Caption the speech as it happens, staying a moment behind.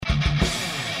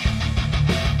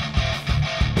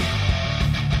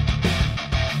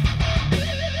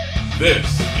This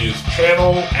is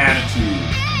Channel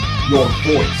Attitude. Your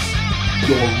voice,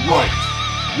 your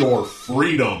right, your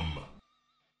freedom.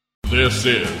 This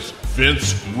is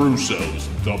Vince Russo's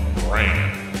The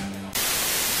Brand.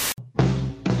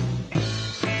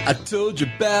 I told you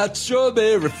about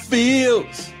strawberry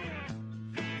fields.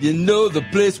 You know, the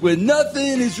place where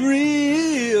nothing is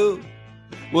real.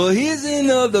 Well, here's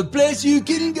another place you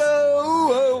can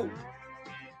go,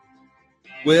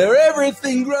 where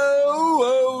everything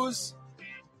grows.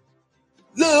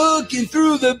 Looking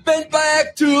through the bent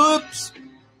back tulips,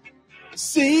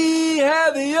 see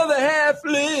how the other half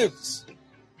lives.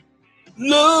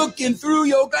 Looking through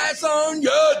your glass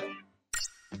onion.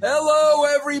 Hello,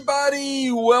 everybody.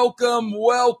 Welcome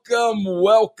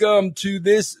to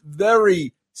this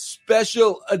very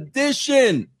special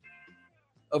edition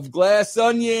of Glass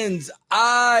Onions.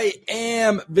 I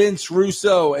am Vince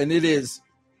Russo, and it is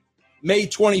May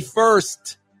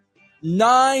 21st,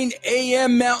 9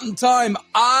 a.m. Mountain Time.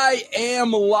 I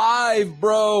am live,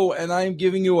 bro, and I am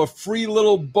giving you a free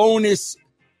little bonus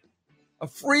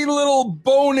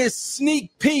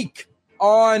sneak peek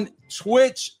on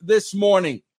Twitch this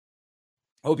morning.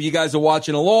 Hope you guys are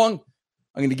watching along.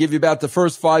 I'm going to give you about the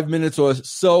first 5 minutes or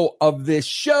so of this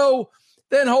show.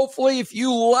 Then hopefully, if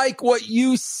you like what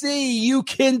you see, you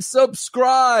can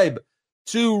subscribe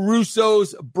to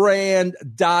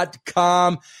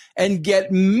russosbrand.com and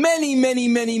get many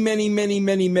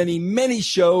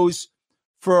shows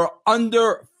for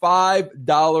under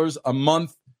 $5 a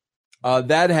month.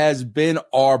 That has been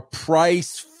our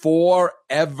price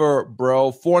forever,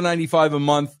 bro. $4.95 a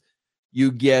month.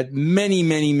 You get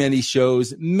many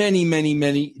shows,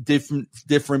 many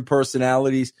different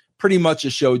personalities, pretty much a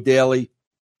show daily.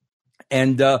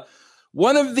 And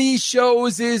one of these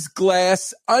shows is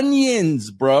Glass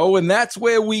Onions, bro, and that's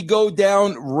where we go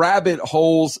down rabbit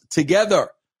holes together.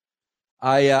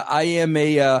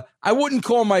 I wouldn't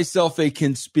call myself a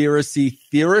conspiracy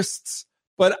theorist,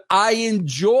 but I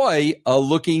enjoy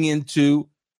looking into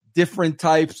different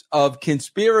types of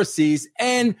conspiracies,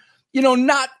 and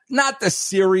not the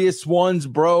serious ones,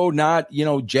 bro, not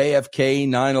JFK,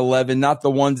 9/11, not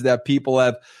the ones that people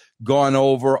have gone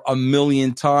over a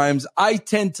million times. I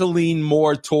tend to lean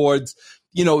more towards,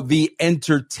 the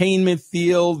entertainment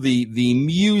field, the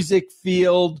music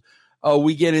field.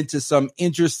 We get into some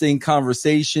interesting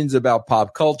conversations about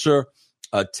pop culture,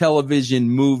 television,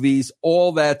 movies,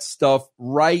 all that stuff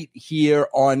right here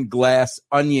on Glass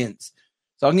Onions.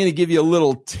 So I'm going to give you a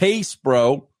little taste,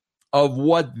 bro, of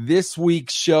what this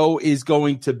week's show is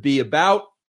going to be about.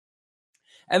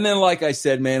 And then, like I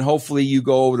said, man, hopefully you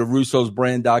go over to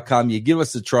russosbrand.com. You give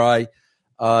us a try.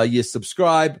 You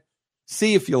subscribe.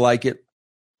 See if you like it.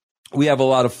 We have a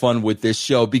lot of fun with this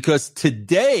show because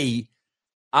today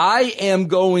I am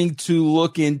going to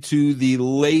look into the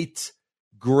late,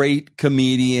 great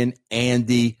comedian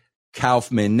Andy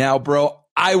Kaufman. Now, bro,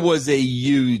 I was a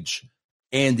huge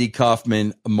Andy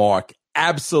Kaufman mark.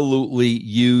 Absolutely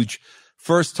huge.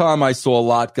 First time I saw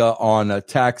Latka on a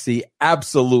Taxi,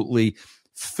 absolutely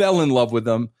fell in love with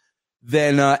him.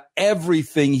 Then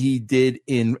everything he did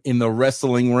in the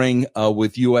wrestling ring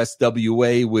with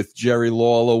USWA, with Jerry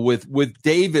Lawler, with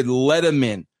David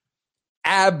Letterman,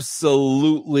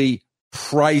 absolutely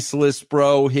priceless,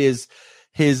 bro. His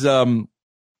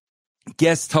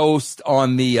guest host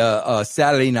on the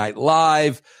Saturday Night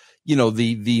Live,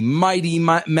 the Mighty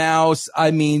Mouse. I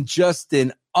mean, just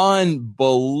an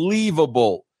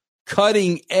unbelievable,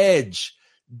 cutting edge,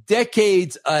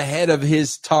 decades ahead of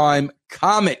his time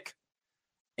comic,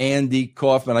 Andy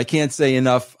Kaufman. I can't say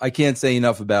enough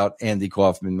about Andy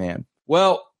Kaufman, man.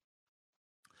 Well,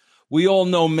 we all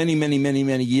know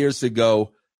many years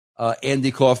ago,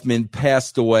 Andy Kaufman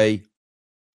passed away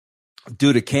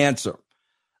due to cancer.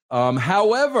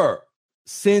 However,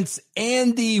 since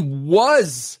Andy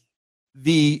was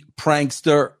the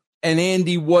prankster and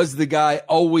Andy was the guy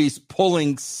always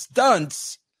pulling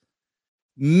stunts,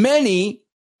 many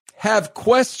have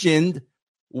questioned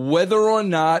whether or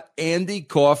not Andy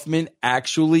Kaufman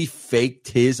actually faked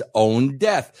his own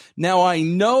death. Now, I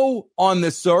know on the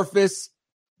surface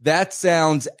that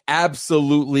sounds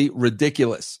absolutely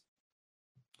ridiculous,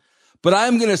 but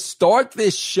I'm going to start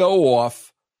this show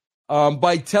off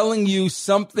by telling you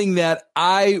something that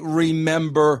I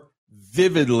remember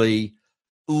vividly,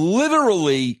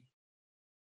 literally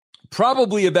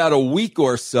probably about a week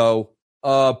or so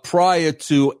prior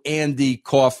to Andy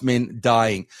Kaufman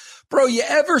dying. Bro, you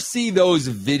ever see those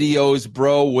videos,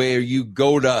 bro, where you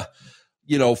go to,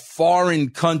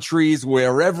 foreign countries,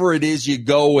 wherever it is you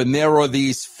go, and there are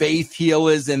these faith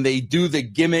healers and they do the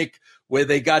gimmick where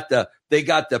they got the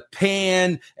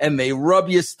pan and they rub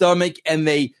your stomach and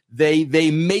they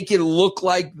make it look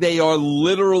like they are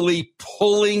literally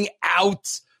pulling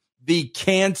out the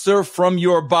cancer from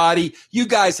your body. You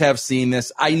guys have seen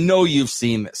this. I know you've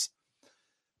seen this.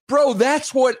 Bro,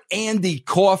 that's what Andy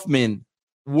Kaufman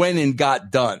went and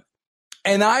got done.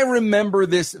 And I remember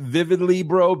this vividly,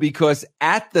 bro, because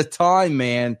at the time,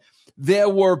 man,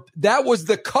 that was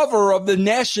the cover of the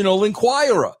National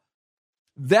Enquirer.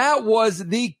 That was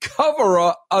the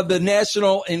cover of the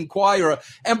National Enquirer.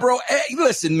 And bro, hey,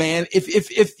 listen, man,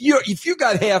 if you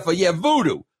got half a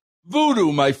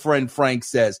voodoo, my friend Frank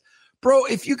says, bro,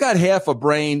 if you got half a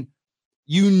brain,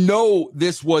 you know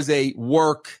this was a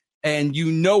work, and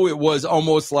you know it was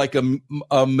almost like a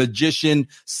magician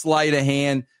sleight of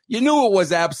hand. You knew it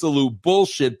was absolute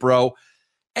bullshit, bro.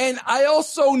 And I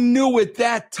also knew at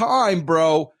that time,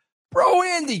 bro,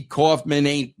 Andy Kaufman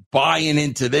ain't buying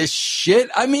into this shit.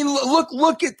 I mean,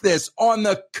 look at this on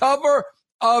the cover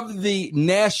of the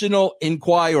National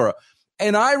Enquirer.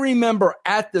 And I remember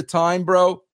at the time,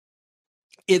 bro,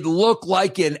 it looked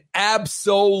like an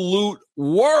absolute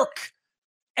work.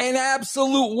 And I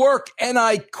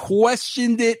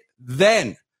questioned it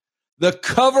then. The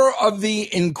cover of the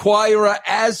Enquirer,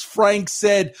 as Frank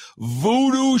said,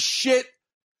 voodoo shit.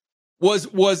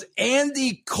 Was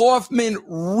Andy Kaufman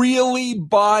really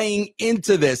buying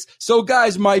into this? So,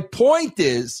 guys, my point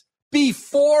is,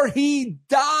 before he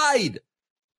died,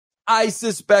 I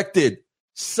suspected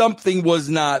something was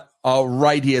not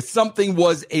right here. Something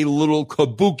was a little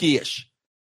kabuki-ish.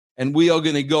 And we are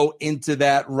going to go into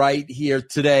that right here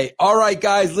today. All right,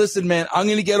 guys, listen, man, I'm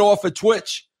going to get off of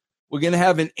Twitch. We're going to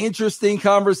have an interesting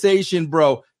conversation,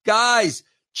 bro. Guys,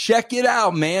 check it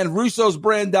out, man.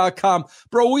 russosbrand.com.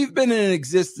 Bro, we've been in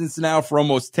existence now for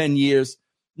almost 10 years.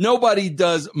 Nobody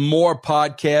does more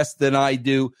podcasts than I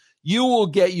do. You will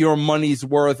get your money's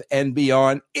worth and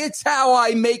beyond. It's how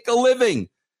I make a living.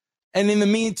 And in the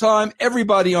meantime,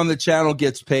 everybody on the channel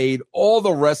gets paid. All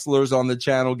the wrestlers on the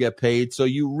channel get paid. So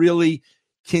you really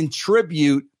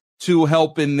contribute to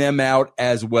helping them out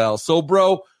as well. So,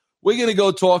 bro, we're going to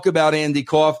go talk about Andy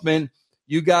Kaufman.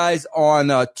 You guys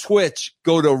on Twitch,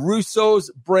 go to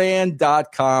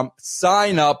russosbrand.com,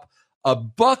 sign up,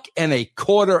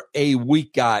 $1.25 a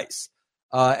week, guys.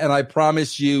 And I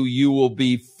promise you, you will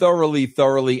be thoroughly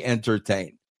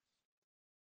entertained.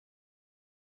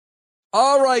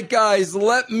 All right, guys,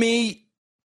 let me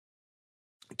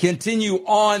continue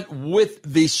on with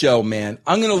the show, man.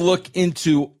 I'm going to look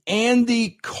into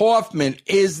Andy Kaufman.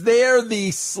 Is there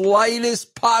the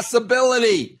slightest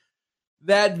possibility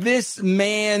that this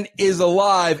man is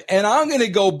alive? And I'm going to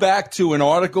go back to an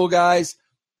article, guys.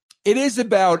 It is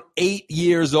about 8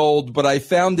 years old, but I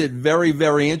found it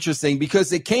very interesting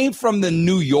because it came from the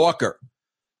New Yorker.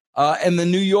 And the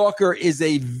New Yorker is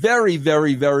a very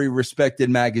respected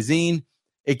magazine.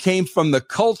 It came from the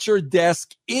Culture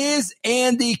Desk. Is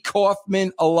Andy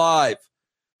Kaufman alive?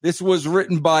 This was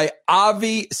written by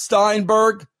Avi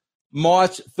Steinberg,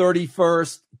 March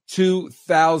 31st,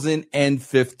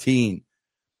 2015.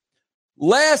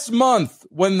 Last month,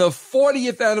 when the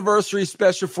 40th anniversary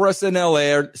special for SNL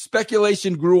aired,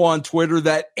 speculation grew on Twitter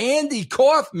that Andy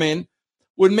Kaufman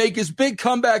would make his big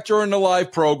comeback during the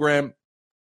live program,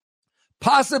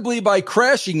 possibly by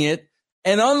crashing it,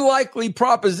 an unlikely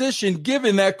proposition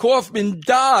given that Kaufman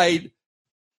died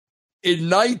in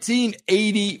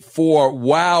 1984.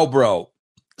 Wow, bro.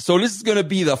 So this is going to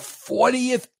be the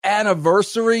 40th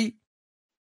anniversary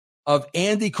of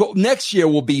Andy Kaufman. Next year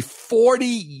will be 40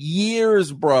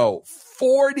 years, bro.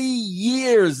 40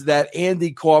 years that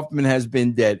Andy Kaufman has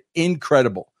been dead.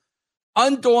 Incredible.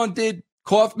 Undaunted,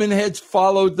 Kaufman heads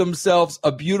allowed themselves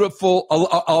a beautiful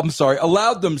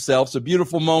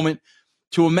moment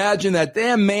to imagine that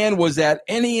damn man was at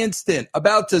any instant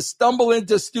about to stumble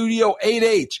into Studio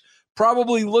 8H,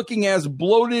 probably looking as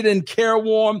bloated and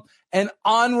careworn and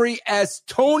ornery as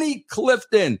Tony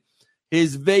Clifton,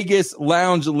 his Vegas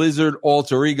lounge lizard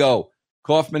alter ego.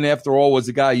 Kaufman, after all, was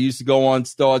a guy who used to go on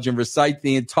stage and recite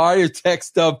the entire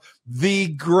text of The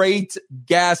Great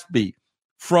Gatsby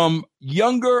from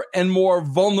younger and more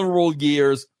vulnerable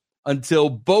years until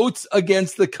boats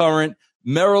against the current,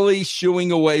 merrily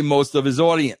shooing away most of his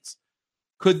audience.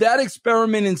 Could that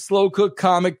experiment in slow cook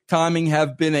comic timing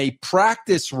have been a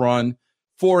practice run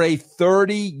for a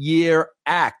 30-year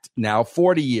act? Now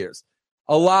 40 years.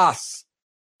 Alas,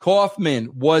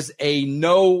 Kaufman was a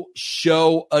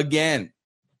no-show again.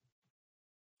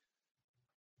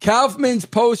 Kaufman's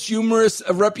posthumous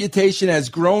reputation has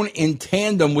grown in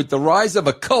tandem with the rise of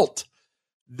a cult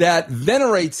that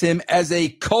venerates him as a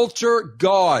culture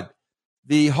god,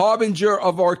 the harbinger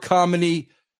of our comedy,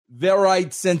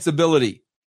 Verite sensibility.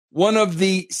 One of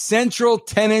the central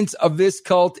tenets of this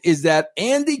cult is that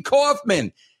Andy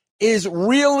Kaufman is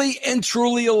really and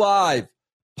truly alive,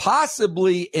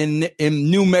 possibly in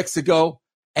New Mexico,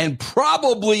 and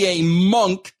probably a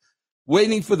monk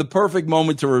waiting for the perfect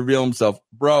moment to reveal himself.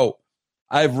 Bro,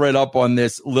 I've read up on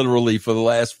this literally for the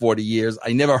last 40 years.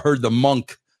 I never heard the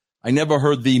monk. I never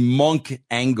heard the monk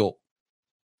angle.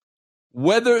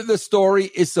 Whether the story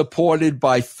is supported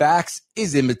by facts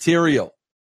is immaterial.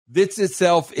 This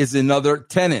itself is another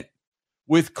tenet.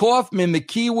 With Kaufman, the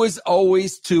key was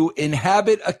always to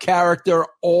inhabit a character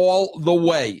all the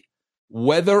way,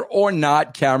 whether or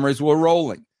not cameras were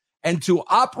rolling, and to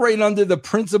operate under the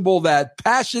principle that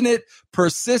passionate,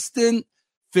 persistent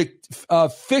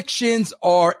fictions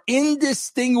are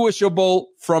indistinguishable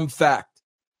from fact.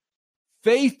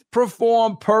 Faith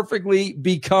performed perfectly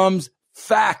becomes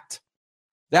fact.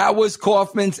 That was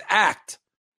Kaufman's act.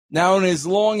 Now, in his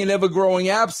long and ever-growing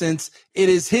absence, it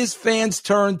is his fans'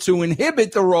 turn to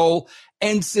inhibit the role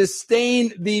and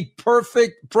sustain the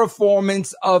perfect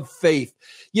performance of faith.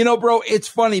 You know, bro, it's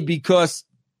funny because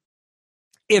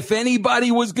if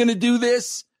anybody was going to do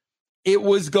this, it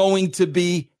was going to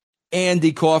be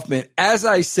Andy Kaufman. As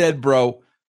I said, bro,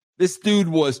 this dude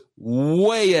was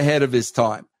way ahead of his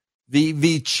time.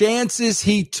 The chances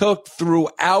he took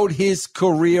throughout his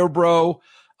career, bro,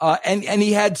 and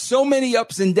he had so many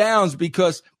ups and downs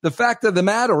because the fact of the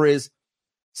matter is,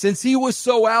 since he was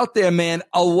so out there, man,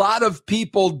 a lot of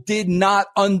people did not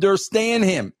understand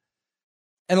him.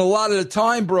 And a lot of the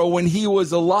time, bro, when he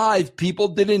was alive, people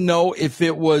didn't know if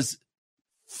it was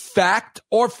fact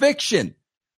or fiction.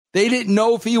 They didn't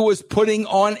know if he was putting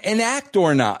on an act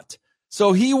or not.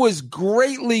 So he was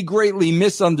greatly, greatly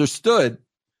misunderstood,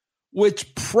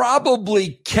 which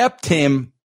probably kept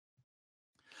him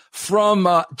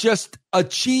from just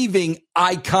achieving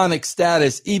iconic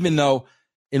status, even though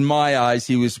in my eyes,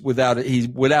 he without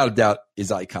a doubt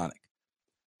is iconic.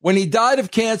 When he died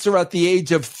of cancer at the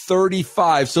age of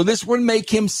 35, so this would make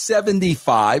him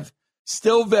 75,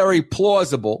 still very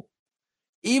plausible.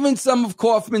 Even some of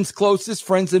Kaufman's closest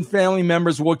friends and family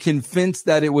members were convinced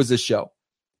that it was a show.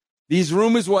 These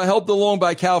rumors were helped along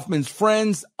by Kaufman's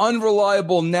friends,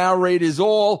 unreliable narrators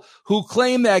all, who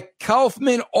claim that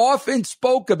Kaufman often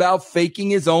spoke about faking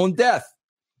his own death.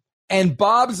 And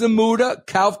Bob Zamuda,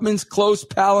 Kaufman's close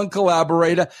pal and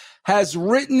collaborator, has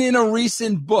written in a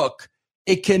recent book,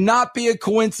 it cannot be a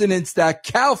coincidence that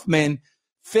Kaufman,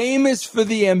 famous for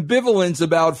the ambivalence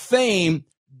about fame,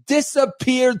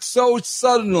 disappeared so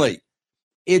suddenly.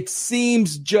 It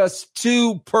seems just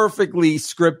too perfectly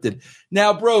scripted.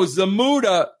 Now, bro,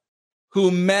 Zamuda,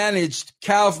 who managed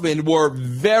Kaufman, were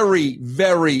very,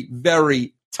 very,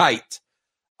 very tight.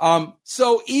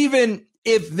 So even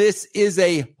if this is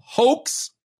a hoax,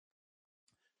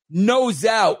 no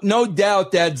doubt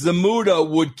that Zamuda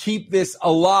would keep this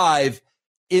alive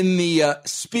in the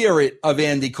spirit of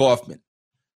Andy Kaufman.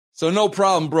 So no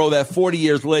problem, bro, that 40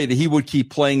 years later, he would keep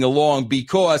playing along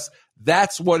because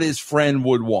that's what his friend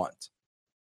would want.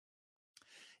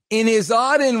 In his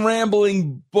odd and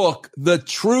rambling book, The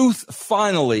Truth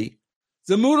Finally,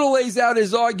 Zamuda lays out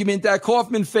his argument that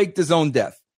Kaufman faked his own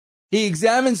death. He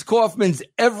examines Kaufman's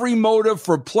every motive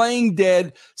for playing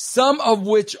dead, some of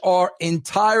which are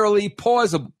entirely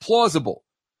plausible.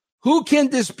 Who can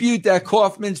dispute that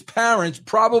Kaufman's parents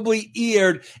probably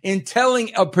erred in telling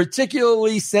a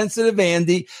particularly sensitive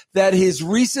Andy that his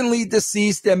recently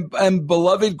deceased and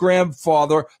beloved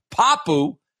grandfather,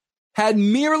 Papu, had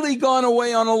merely gone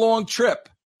away on a long trip?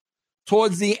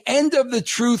 Towards the end of The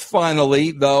Truth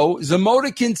Finally, though,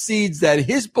 Zamuda concedes that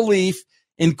his belief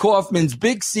in Kaufman's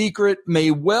big secret may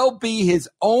well be his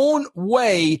own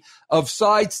way of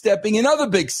sidestepping another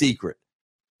big secret,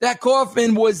 that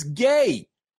Kaufman was gay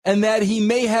and that he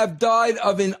may have died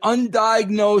of an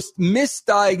undiagnosed,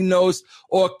 misdiagnosed,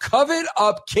 or covered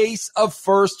up case of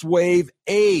first wave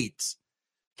AIDS.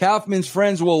 Kaufman's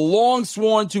friends were long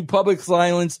sworn to public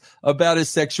silence about his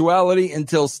sexuality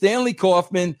until Stanley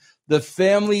Kaufman, the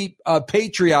family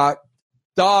patriarch,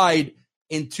 died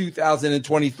in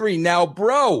 2023. Now,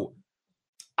 bro,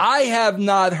 I have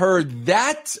not heard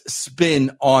that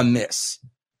spin on this.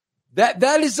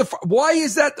 That is why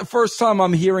is that the first time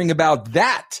I'm hearing about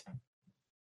that?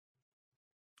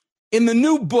 In the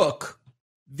new book,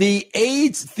 the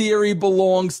AIDS theory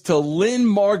belongs to Lynn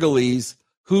Margulies,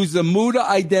 who Zamuda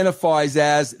identifies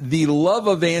as the love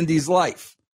of Andy's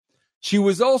life. She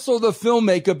was also the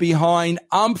filmmaker behind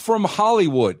I'm From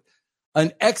Hollywood,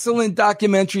 an excellent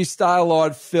documentary-style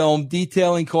art film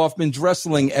detailing Kaufman's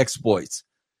wrestling exploits.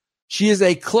 She is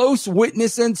a close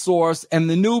witness and source, and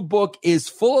the new book is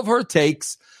full of her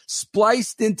takes,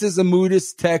 spliced into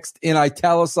Zamuta's text in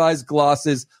italicized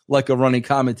glosses like a running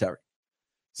commentary.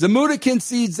 Zamuta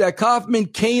concedes that Kaufman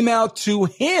came out to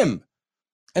him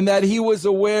and that he was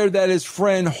aware that his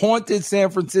friend haunted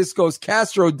San Francisco's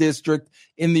Castro district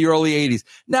in the early 80s.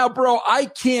 Now, bro, I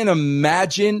can't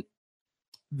imagine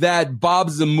that Bob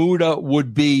Zamuta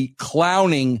would be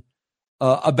clowning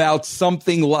about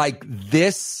something like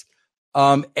this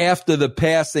after the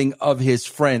passing of his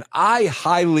friend. I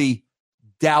highly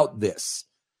doubt this.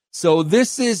 So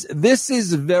this is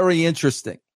very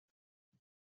interesting.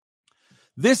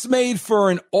 This made for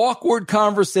an awkward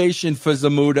conversation for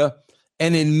Zamuta,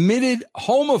 an admitted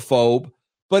homophobe,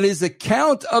 but his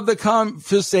account of the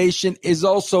conversation is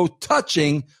also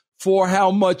touching for how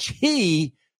much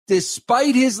he,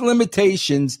 despite his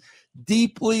limitations,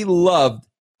 deeply loved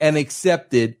and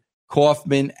accepted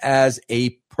Kaufman as a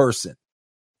person.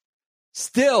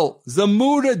 Still,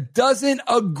 Zamuta doesn't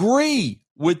agree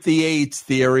with the AIDS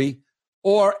theory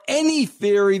or any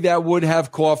theory that would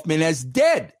have Kaufman as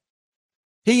dead.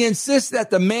 He insists that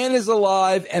the man is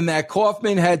alive and that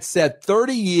Kaufman had set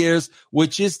 30 years,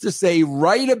 which is to say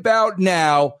right about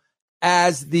now,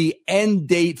 as the end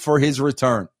date for his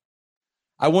return.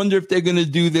 I wonder if they're going to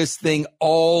do this thing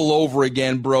all over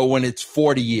again, bro, when it's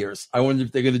 40 years. I wonder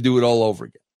if they're going to do it all over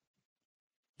again.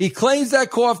 He claims that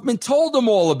Kaufman told him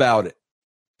all about it.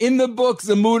 In the book,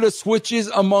 Zamuta switches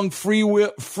among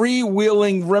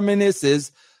freewheeling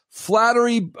reminiscences,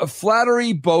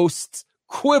 flattery boasts,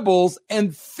 quibbles,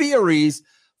 and theories,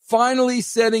 finally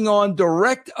setting on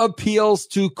direct appeals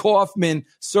to Kaufman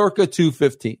circa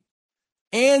 215.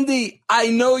 Andy, I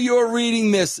know you're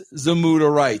reading this, Zamuta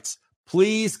writes.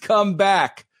 Please come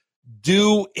back.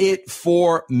 Do it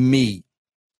for me.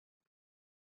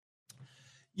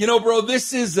 You know, bro,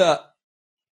 this is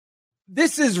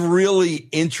really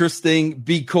interesting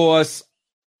because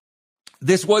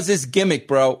this was his gimmick,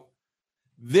 bro.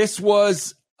 This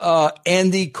was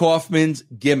Andy Kaufman's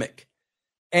gimmick.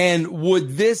 And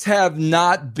would this have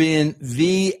not been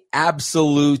the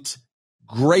absolute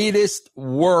greatest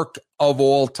work of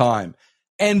all time?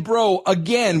 And bro,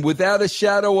 again, without a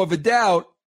shadow of a doubt,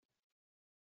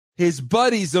 his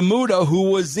buddy Zamuta,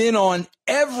 who was in on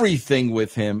everything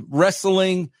with him,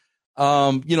 wrestling,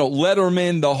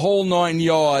 Letterman, the whole 9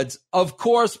 yards. Of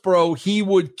course, bro, he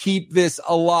would keep this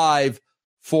alive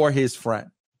for his friend.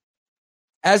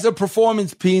 As a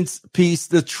performance piece,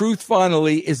 The Truth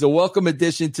Finally is a welcome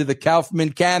addition to the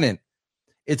Kaufman canon.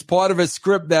 It's part of a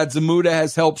script that Zamuta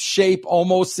has helped shape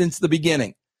almost since the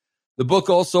beginning. The book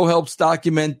also helps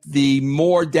document the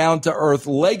more down-to-earth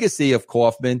legacy of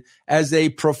Kaufman as a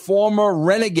performer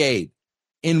renegade.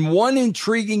 In one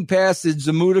intriguing passage,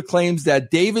 Zamuta claims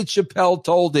that David Chappelle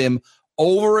told him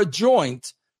over a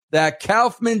joint that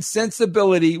Kaufman's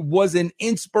sensibility was an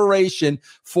inspiration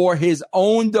for his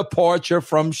own departure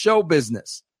from show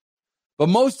business. But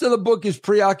most of the book is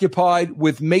preoccupied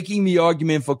with making the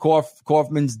argument for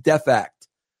Kaufman's death act.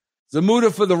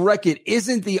 Zamuta, for the record,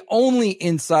 isn't the only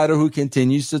insider who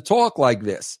continues to talk like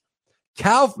this.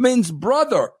 Kaufman's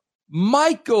brother,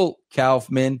 Michael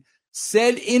Kaufman,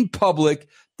 said in public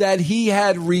that he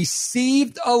had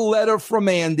received a letter from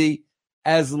Andy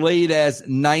as late as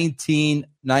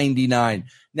 1999.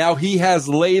 Now, he has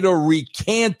later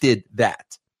recanted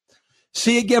that.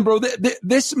 See, again, bro,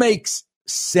 this makes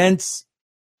sense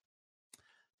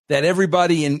that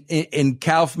everybody in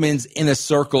Kaufman's inner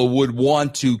circle would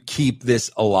want to keep this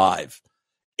alive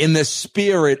in the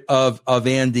spirit of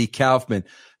Andy Kaufman.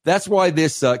 That's why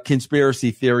this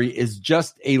conspiracy theory is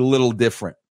just a little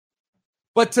different.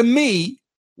 But to me,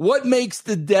 what makes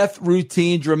the death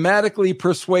routine dramatically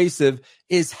persuasive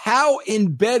is how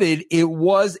embedded it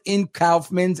was in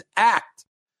Kaufman's act.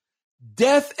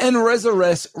 Death and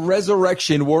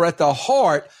resurrection were at the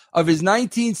heart of his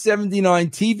 1979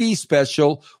 TV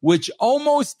special, which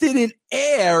almost didn't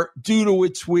air due to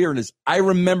its weirdness. I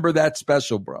remember that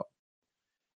special, bro,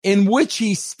 in which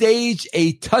he staged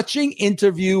a touching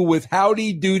interview with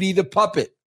Howdy Doody the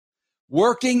puppet.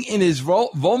 Working in his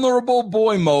vulnerable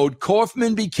boy mode,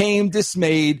 Kaufman became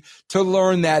dismayed to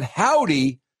learn that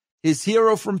Howdy, his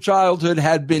hero from childhood,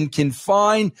 had been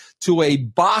confined to a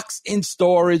box in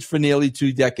storage for nearly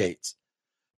 2 decades.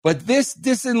 But this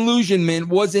disillusionment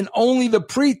wasn't only the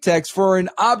pretext for an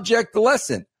object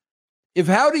lesson. If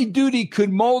Howdy Doody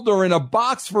could molder in a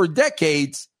box for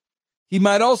decades, he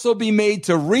might also be made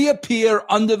to reappear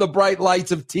under the bright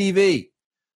lights of TV.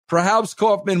 Perhaps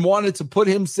Kaufman wanted to put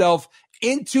himself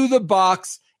into the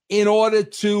box in order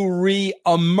to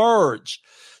re-emerge.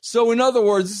 So in other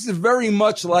words, this is very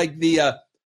much like the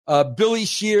Billy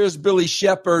Shears, Billy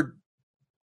Shepherd,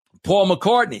 Paul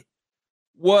McCartney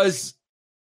was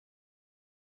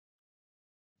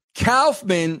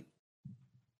Kaufman,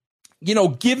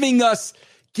 giving us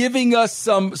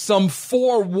some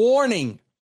forewarning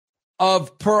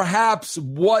of perhaps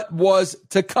what was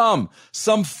to come,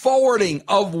 some forwarding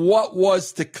of what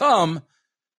was to come,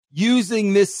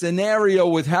 using this scenario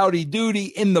with Howdy Doody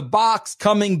in the box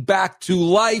coming back to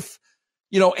life.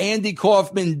 Andy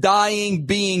Kaufman dying,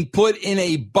 being put in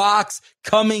a box,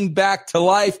 coming back to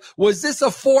life. Was this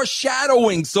a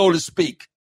foreshadowing, so to speak?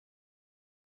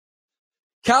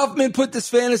 Kaufman put this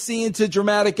fantasy into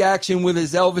dramatic action with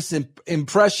his Elvis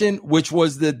impression, which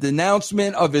was the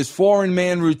denouncement of his Foreign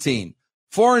Man routine.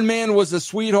 Foreign Man was a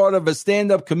sweetheart of a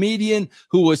stand-up comedian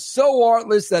who was so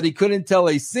artless that he couldn't tell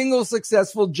a single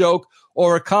successful joke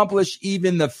or accomplish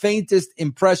even the faintest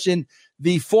impression.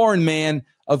 The Foreign Man,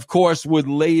 of course, would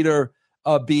later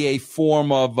be a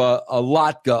form of a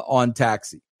latke on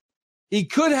Taxi. He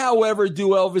could, however, do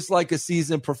Elvis like a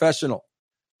seasoned professional.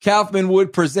 Kaufman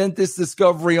would present this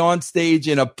discovery on stage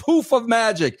in a poof of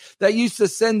magic that used to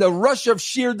send a rush of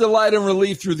sheer delight and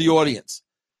relief through the audience.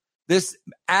 This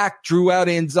act drew out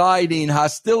anxiety and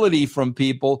hostility from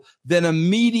people, then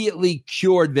immediately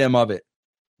cured them of it.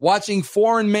 Watching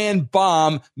Foreign Man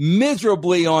bomb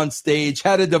miserably on stage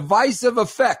had a divisive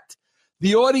effect.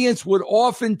 The audience would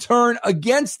often turn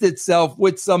against itself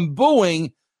with some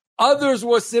booing. Others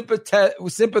were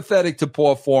sympathetic to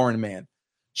poor Foreign Man,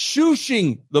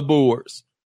 shushing the booers,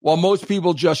 while most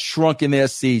people just shrunk in their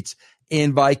seats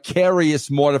in vicarious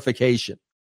mortification.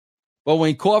 But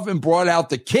when Kaufman brought out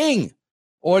the king,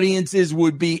 audiences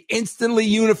would be instantly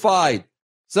unified.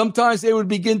 Sometimes they would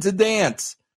begin to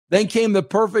dance. Then came the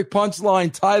perfect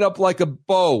punchline tied up like a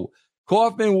bow.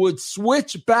 Kaufman would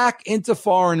switch back into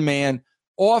Foreign Man,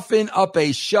 often up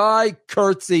a shy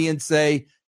curtsy and say,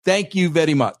 "Thank you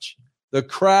very much." The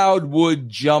crowd would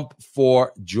jump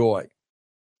for joy.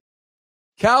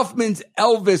 Kaufman's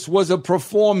Elvis was a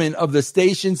performance of the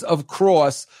Stations of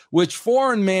Cross, which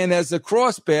Foreign Man as a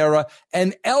cross bearer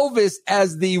and Elvis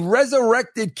as the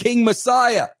resurrected King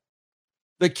Messiah.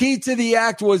 The key to the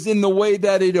act was in the way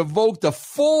that it evoked a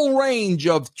full range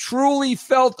of truly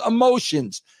felt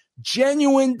emotions,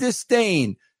 genuine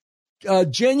disdain,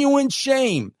 genuine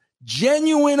shame,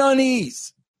 genuine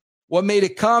unease. What made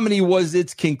it comedy was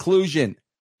its conclusion.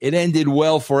 It ended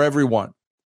well for everyone.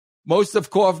 Most of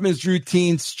Kaufman's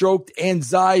routines stroked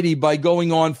anxiety by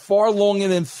going on far longer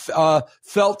than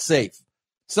felt safe,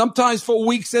 sometimes for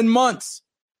weeks and months,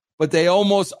 but they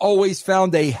almost always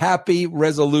found a happy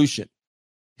resolution.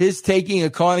 His taking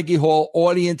a Carnegie Hall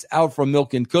audience out for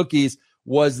milk and cookies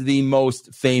was the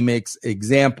most famous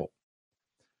example.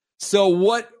 So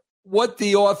what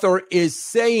the author is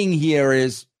saying here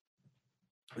is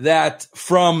that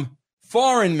from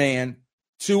Foreign Man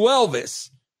to Elvis,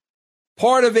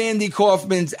 part of Andy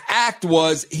Kaufman's act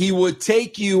was he would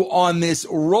take you on this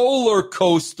roller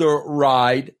coaster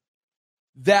ride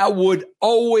that would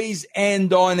always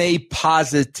end on a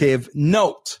positive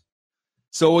note.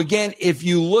 So again, if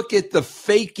you look at the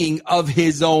faking of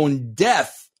his own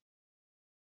death,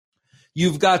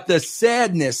 you've got the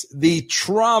sadness, the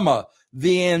trauma,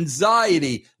 the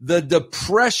anxiety, the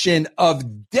depression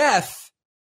of death,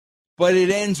 but it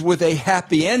ends with a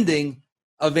happy ending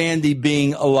of Andy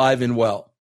being alive and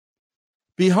well.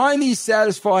 Behind these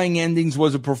satisfying endings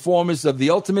was a performance of the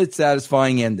ultimate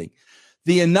satisfying ending.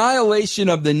 The annihilation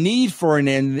of the need for an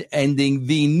ending,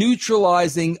 the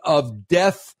neutralizing of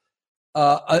death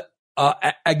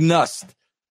agnust.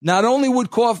 Not only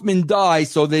would Kaufman die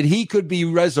so that he could be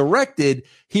resurrected,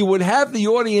 he would have the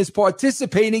audience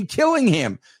participate in killing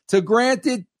him to grant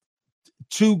it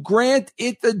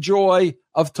the joy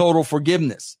of total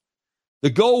forgiveness. The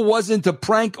goal wasn't to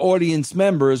prank audience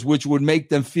members, which would make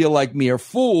them feel like mere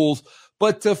fools,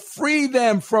 but to free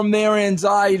them from their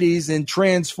anxieties and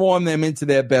transform them into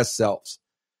their best selves.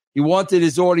 He wanted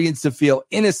his audience to feel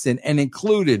innocent and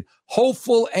included,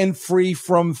 hopeful and free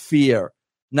from fear.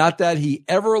 Not that he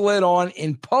ever let on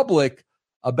in public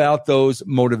about those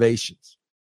motivations.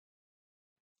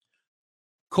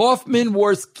 Kaufman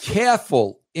was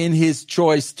careful in his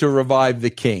choice to revive the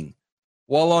king.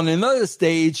 While on another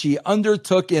stage, he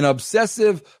undertook an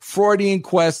obsessive Freudian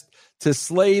quest to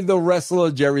slay the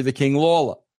wrestler Jerry the King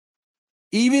Lawler.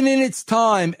 Even in its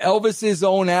time, Elvis's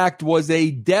own act was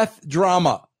a death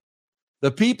drama.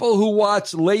 The people who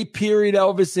watched late period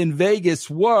Elvis in Vegas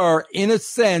were, in a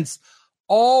sense,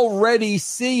 already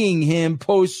seeing him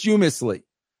posthumously.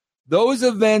 Those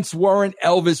events weren't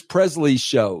Elvis Presley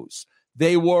shows.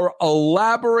 They were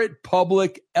elaborate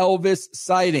public Elvis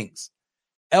sightings.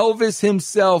 Elvis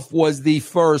himself was the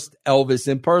first Elvis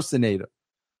impersonator.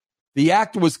 The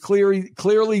act was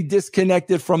clearly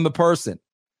disconnected from the person.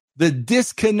 The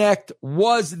disconnect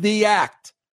was the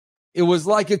act. It was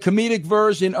like a comedic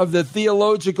version of the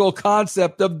theological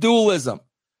concept of dualism.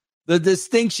 The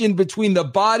distinction between the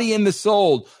body and the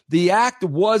soul. The act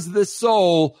was the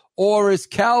soul, or as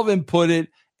Calvin put it,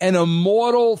 an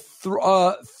immortal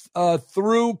through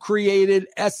created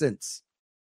essence.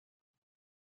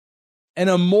 An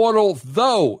immortal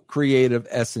though creative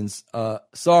essence,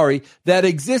 that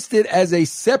existed as a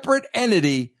separate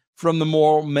entity from the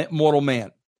mortal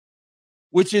man.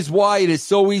 Which is why it is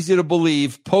so easy to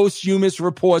believe posthumous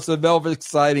reports of Elvis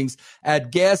sightings at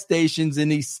gas stations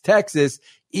in East Texas,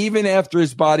 even after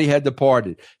his body had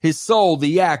departed. His soul,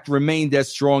 the act, remained as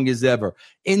strong as ever.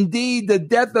 Indeed, the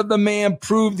death of the man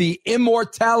proved the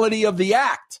immortality of the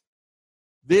act.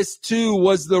 This, too,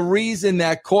 was the reason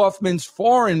that Kaufman's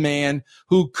foreign man,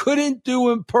 who couldn't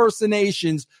do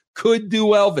impersonations, could do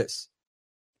Elvis.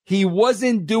 He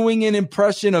wasn't doing an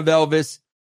impression of Elvis.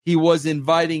 He was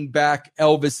inviting back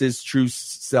Elvis's true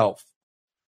self.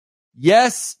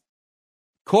 Yes,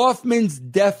 Kaufman's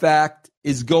death act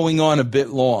is going on a bit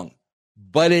long,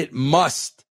 but it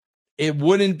must. It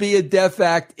wouldn't be a death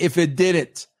act if it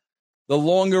didn't. The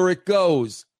longer it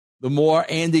goes, the more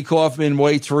Andy Kaufman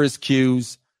waits for his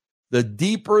cues, the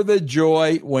deeper the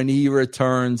joy when he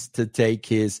returns to take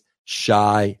his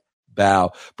shy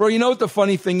bow. Bro, you know what the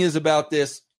funny thing is about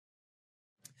this?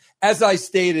 As I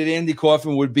stated, Andy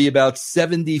Kaufman would be about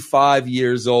 75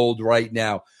 years old right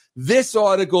now. This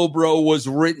article, bro, was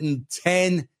written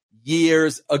 10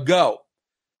 years ago.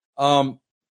 And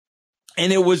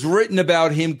it was written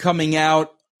about him coming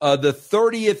out the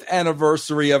 30th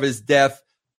anniversary of his death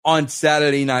on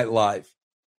Saturday Night Live.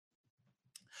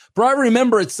 But I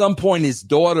remember at some point his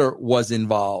daughter was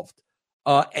involved.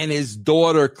 And his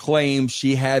daughter claimed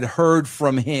she had heard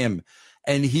from him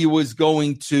and he was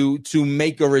going to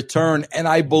make a return. And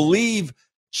I believe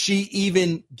she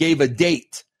even gave a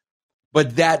date,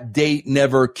 but that date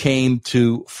never came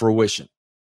to fruition.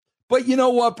 But you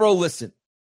know what, bro? Listen,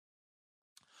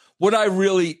 what I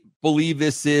really believe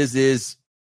this is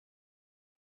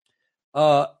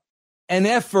an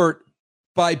effort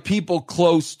by people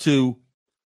close to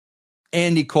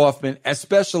Andy Kaufman,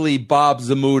 especially Bob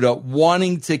Zmuda,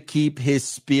 wanting to keep his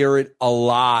spirit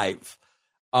alive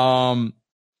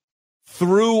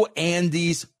through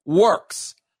Andy's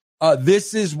works.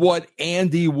 This is what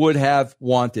Andy would have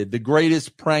wanted, the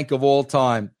greatest prank of all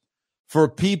time, for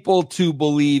people to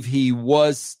believe he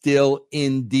was still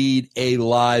indeed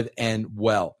alive and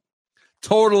well.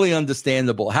 Totally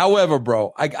understandable. However,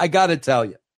 bro, I got to tell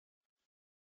you,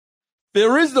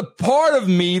 there is the part of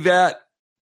me that,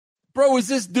 bro, is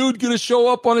this dude going to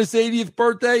show up on his 80th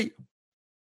birthday?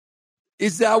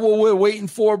 Is that what we're waiting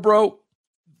for, bro?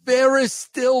 There is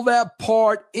still that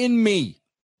part in me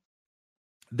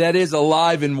that is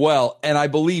alive and well. And I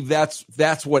believe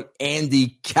that's what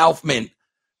Andy Kaufman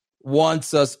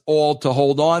wants us all to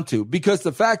hold on to. Because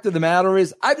the fact of the matter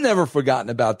is, I've never forgotten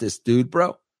about this dude,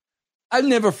 bro. I've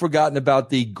never forgotten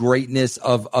about the greatness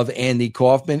of Andy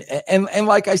Kaufman. And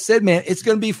like I said, man, it's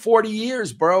going to be 40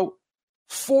 years, bro.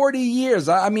 40 years.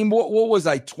 I mean, what was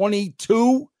I,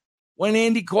 22 when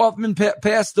Andy Kaufman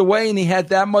passed away, and he had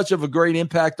that much of a great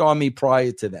impact on me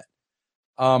prior to that.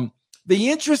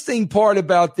 The interesting part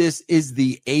about this is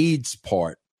the AIDS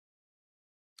part.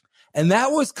 And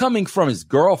that was coming from his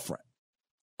girlfriend,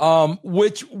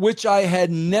 which I had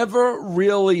never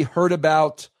really heard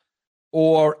about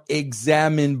or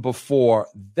examined before.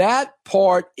 That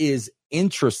part is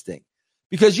interesting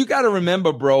because you got to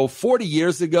remember, bro, 40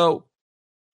 years ago,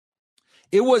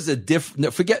 it was a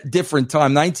different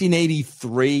time,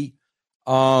 1983.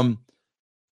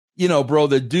 You know, bro,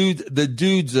 the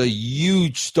dude's a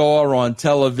huge star on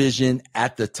television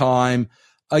at the time.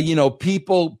 You know,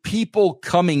 people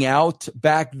coming out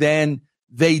back then,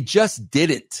 they just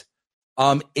didn't,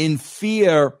 in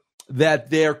fear that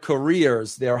their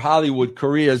Hollywood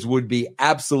careers would be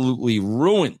absolutely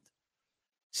ruined.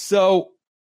 So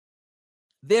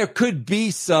there could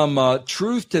be some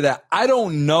truth to that. I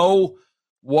don't know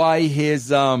why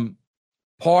his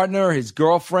partner, his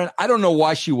girlfriend, I don't know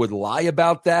why she would lie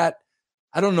about that.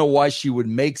 I don't know why she would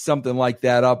make something like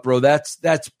that up, bro. That's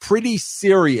pretty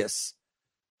serious.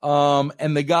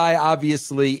 And the guy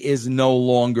obviously is no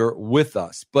longer with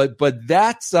us. But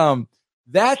that's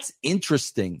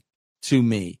interesting to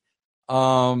me.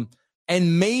 And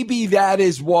maybe that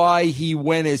is why he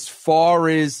went as far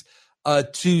as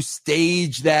to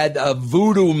stage that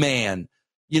voodoo man,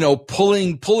 you know,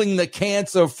 pulling the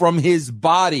cancer from his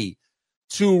body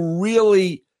to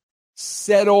really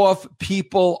set off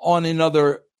people on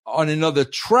another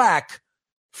track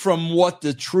from what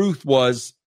the truth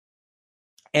was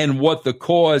and what the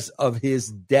cause of his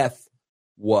death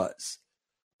was.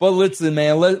 But listen,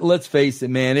 man, let's face it,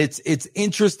 man. It's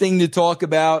interesting to talk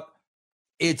about.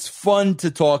 It's fun to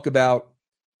talk about.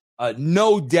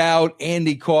 No doubt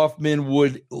Andy Kaufman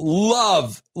would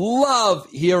love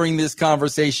hearing this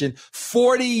conversation.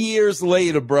 40 years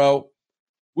later, bro,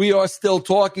 we are still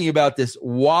talking about this.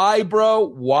 Why, bro?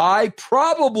 Why?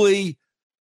 Probably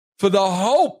for the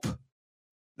hope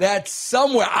that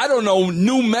somewhere, I don't know,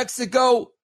 New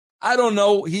Mexico, I don't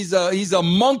know, he's a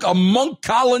monk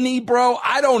colony, bro.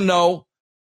 I don't know.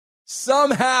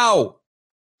 Somehow,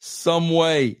 some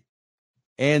way,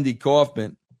 Andy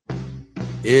Kaufman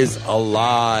is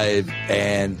alive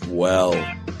and well.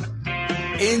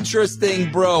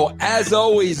 Interesting, bro. As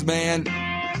always, man,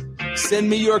 send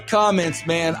me your comments,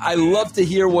 man. I love to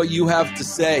hear what you have to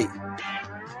say.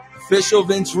 Official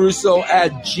Vince Russo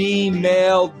at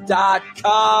gmail.com.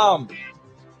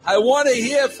 I want to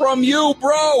hear from you,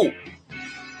 bro.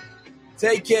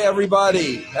 Take care,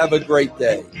 everybody. Have a great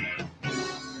day.